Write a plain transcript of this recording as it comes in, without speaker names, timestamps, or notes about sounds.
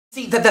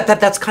See,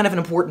 that's kind of an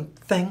important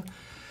thing.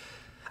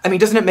 I mean,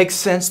 doesn't it make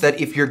sense that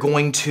if you're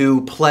going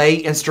to play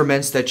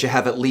instruments that you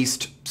have at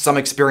least some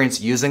experience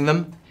using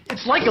them?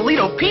 It's like a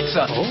Lido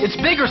pizza. Oh? It's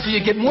bigger so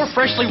you get more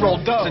freshly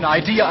rolled dough. It's an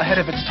idea ahead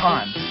of its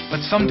time.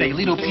 But someday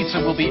Lido pizza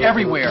will be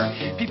everywhere.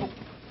 People...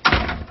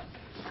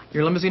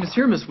 Your limousine is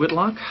here, Miss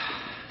Whitlock.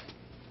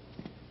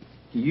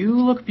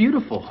 You look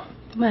beautiful.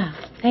 Well,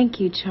 thank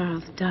you,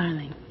 Charles,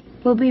 darling.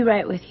 We'll be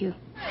right with you.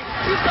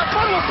 He's got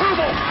final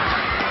approval!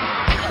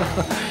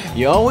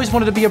 You always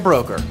wanted to be a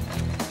broker.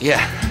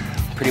 Yeah,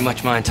 pretty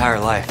much my entire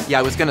life. Yeah,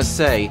 I was gonna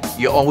say,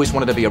 you always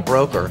wanted to be a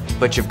broker,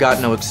 but you've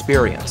got no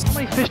experience. How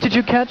many fish did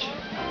you catch?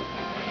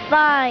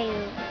 5.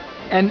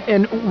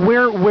 And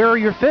where are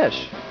your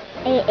fish?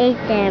 I ate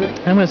them.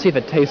 I'm gonna see if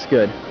it tastes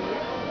good.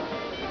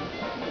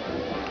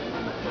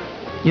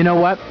 You know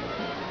what?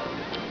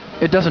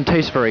 It doesn't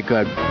taste very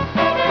good.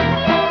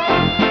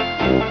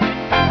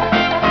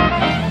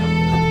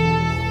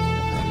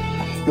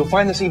 You'll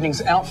find this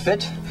evening's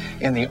outfit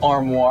in the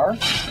armoire,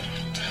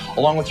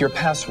 along with your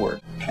password.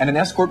 And an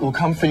escort will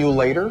come for you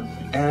later,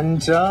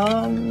 and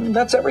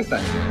that's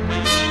everything.